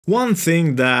One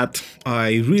thing that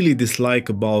I really dislike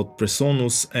about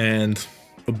Presonus and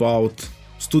about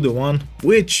Studio One,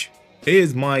 which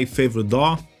is my favorite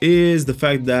DAW, is the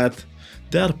fact that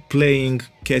they're playing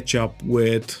catch up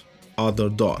with other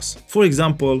DAWs. For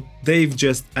example, they've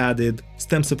just added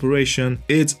stem separation.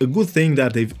 It's a good thing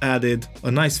that they've added a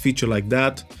nice feature like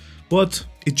that, but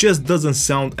it just doesn't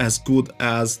sound as good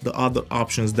as the other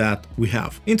options that we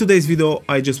have. In today's video,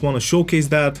 I just want to showcase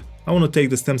that. I want to take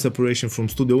the stem separation from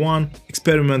Studio One,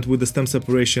 experiment with the stem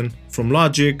separation from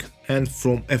Logic and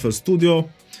from FL Studio,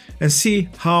 and see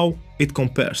how it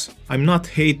compares. I'm not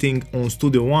hating on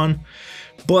Studio One,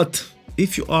 but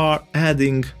if you are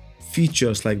adding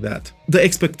features like that, the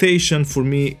expectation for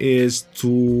me is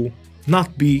to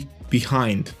not be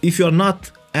behind. If you're not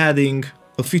adding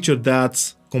a feature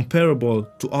that's comparable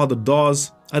to other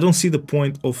DAWs, I don't see the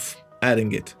point of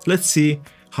adding it. Let's see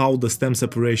how the stem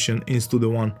separation in Studio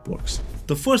One works.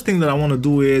 The first thing that I want to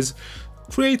do is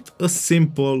create a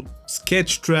simple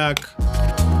sketch track.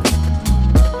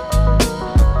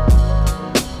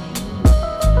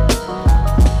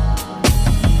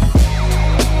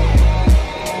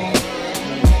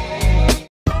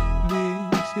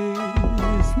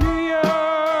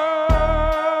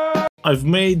 I've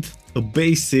made a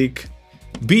basic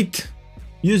beat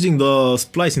using the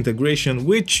splice integration,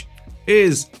 which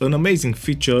is an amazing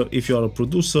feature if you are a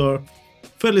producer.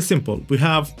 Fairly simple. We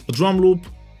have a drum loop,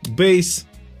 bass,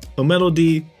 a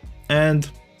melody, and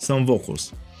some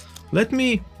vocals. Let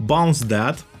me bounce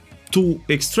that. To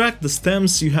extract the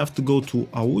stems, you have to go to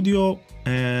audio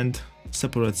and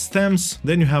separate stems.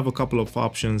 Then you have a couple of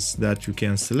options that you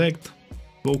can select: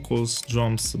 vocals,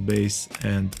 drums, bass,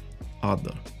 and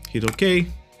other. Hit OK.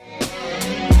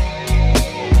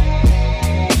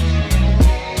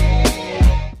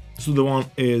 Studio One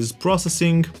is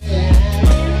processing,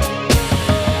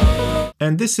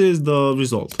 and this is the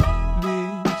result.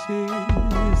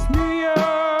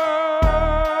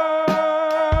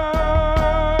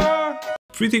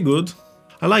 Pretty good.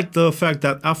 I like the fact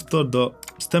that after the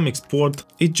stem export,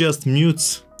 it just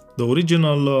mutes the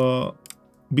original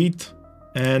beat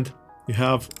and you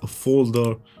have a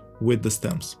folder with the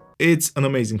stems. It's an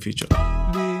amazing feature.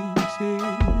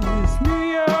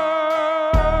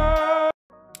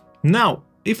 Now,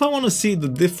 if I want to see the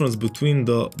difference between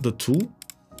the two,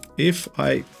 if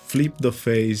I flip the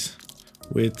phase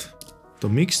with the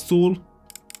mix tool,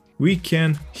 we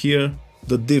can hear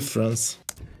the difference.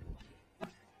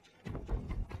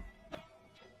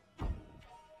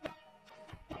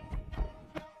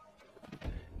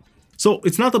 So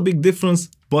it's not a big difference,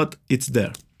 but it's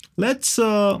there. Let's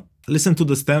listen to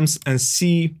the stems and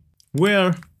see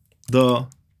where the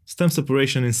stem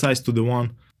separation inside Studio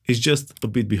One is just a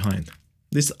bit behind.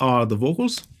 These are the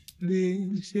vocals.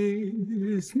 This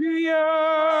is New York.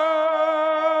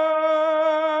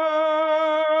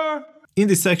 In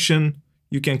this section,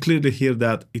 you can clearly hear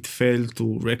that it failed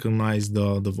to recognize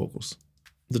the vocals.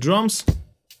 The drums.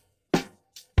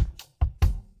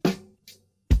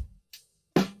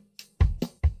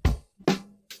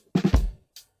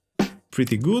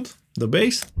 Pretty good. The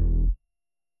bass.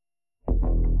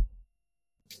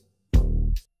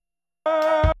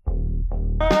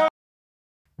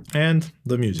 And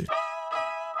the music.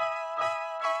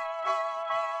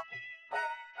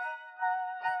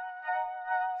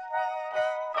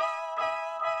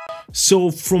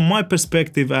 So from my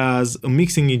perspective as a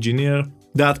mixing engineer,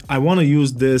 that I want to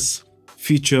use this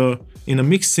feature in a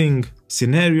mixing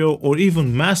scenario or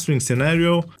even mastering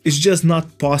scenario, it's just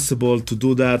not possible to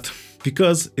do that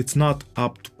because it's not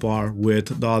up to par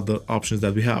with the other options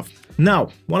that we have.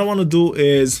 Now, what I want to do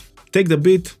is take the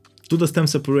beat, do the stem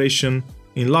separation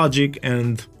in Logic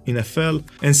and in FL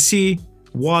and see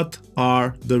what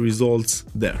are the results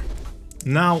there.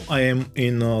 Now I am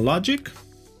in Logic.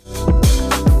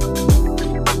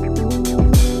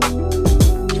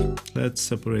 Let's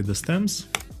separate the stems.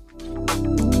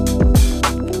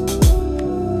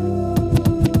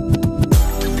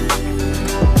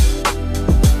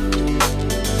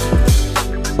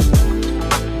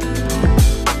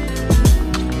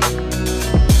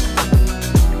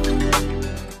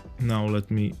 Now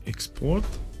let me export.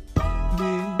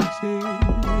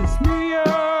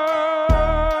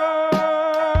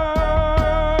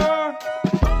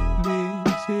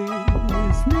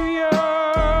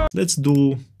 Let's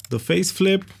do the phase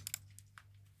flip.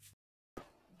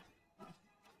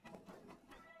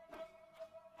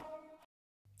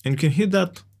 And you can hear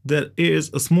that there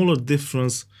is a smaller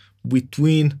difference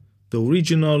between the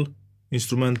original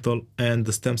instrumental and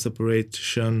the stem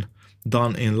separation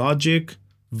done in Logic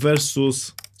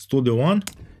versus Studio One.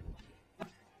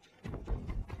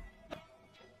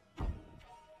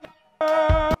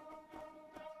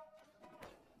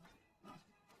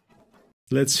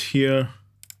 let's hear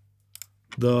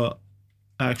the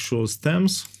actual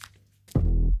stems.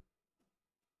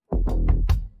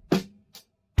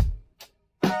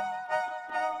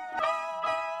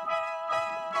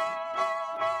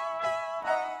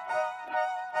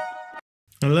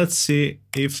 And let's see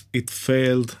if it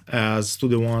failed as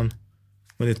Studio One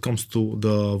when it comes to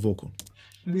the vocal.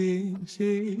 This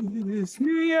is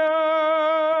New York.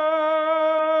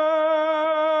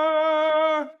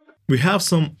 We have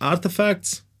some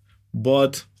artifacts,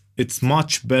 but it's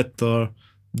much better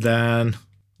than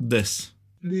this.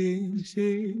 This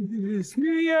is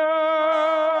New York.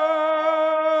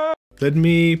 Let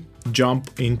me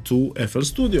jump into FL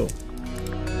Studio.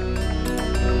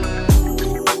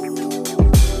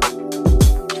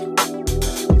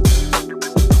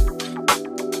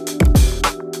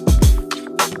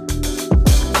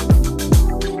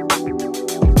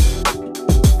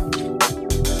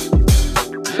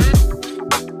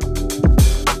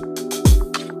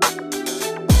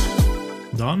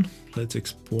 Done. Let's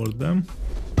export them.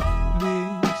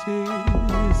 This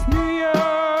is New York.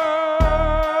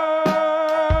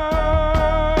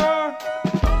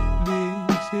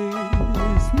 This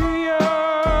is New York.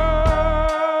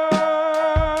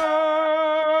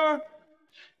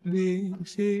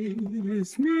 This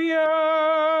is New York.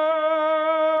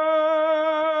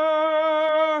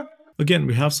 Again,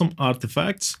 we have some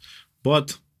artifacts,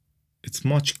 but it's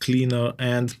much cleaner,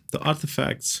 and the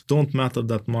artifacts don't matter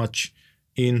that much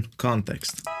in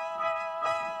context.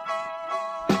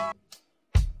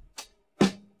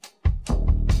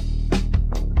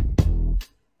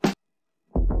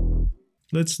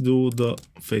 Let's do the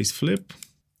phase flip.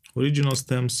 Original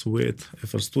stems with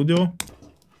FL Studio.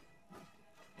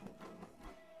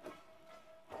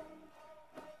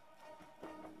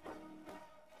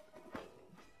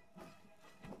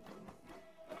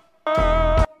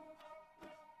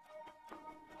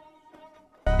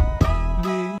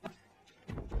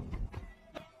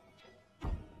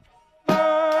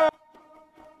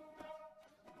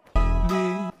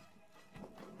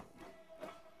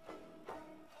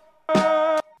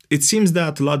 It seems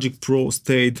that Logic Pro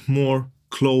stayed more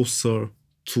closer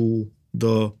to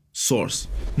the source.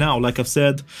 Now, like I've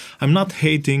said, I'm not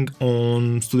hating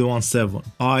on Studio One 7.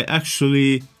 I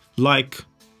actually like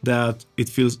that it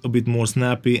feels a bit more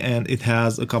snappy, and it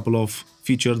has a couple of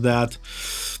features that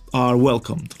are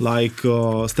welcomed, like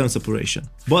stem separation.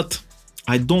 But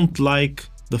I don't like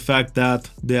the fact that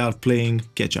they are playing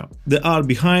catch up. They are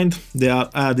behind, they are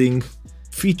adding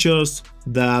features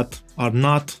that are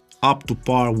not up to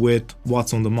par with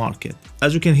what's on the market.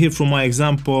 As you can hear from my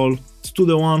example,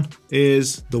 Studio One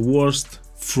is the worst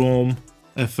from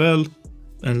FL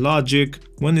and Logic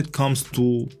when it comes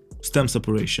to stem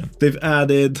separation. They've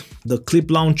added the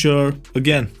clip launcher.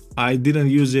 Again, I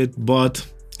didn't use it, but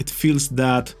it feels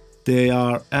that they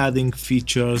are adding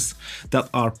features that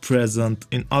are present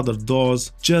in other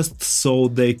DAWs just so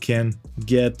they can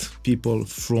get people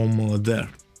from there.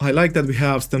 I like that we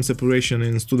have stem separation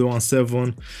in Studio One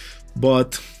 7,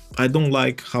 but I don't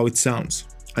like how it sounds.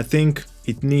 I think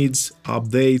it needs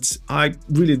updates. I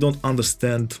really don't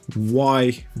understand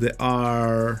why they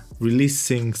are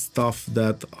releasing stuff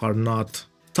that are not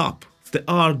top. They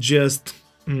are just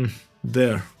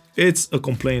there. It's a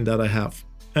complaint that I have.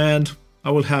 And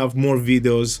I will have more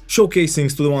videos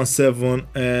showcasing Studio One 7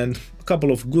 and a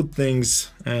couple of good things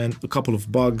and a couple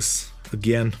of bugs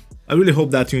again. I really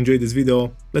hope that you enjoyed this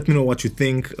video. Let me know what you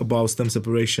think about stem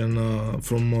separation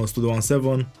from Studio One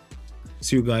 7.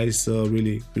 See you guys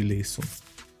really soon.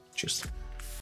 Cheers.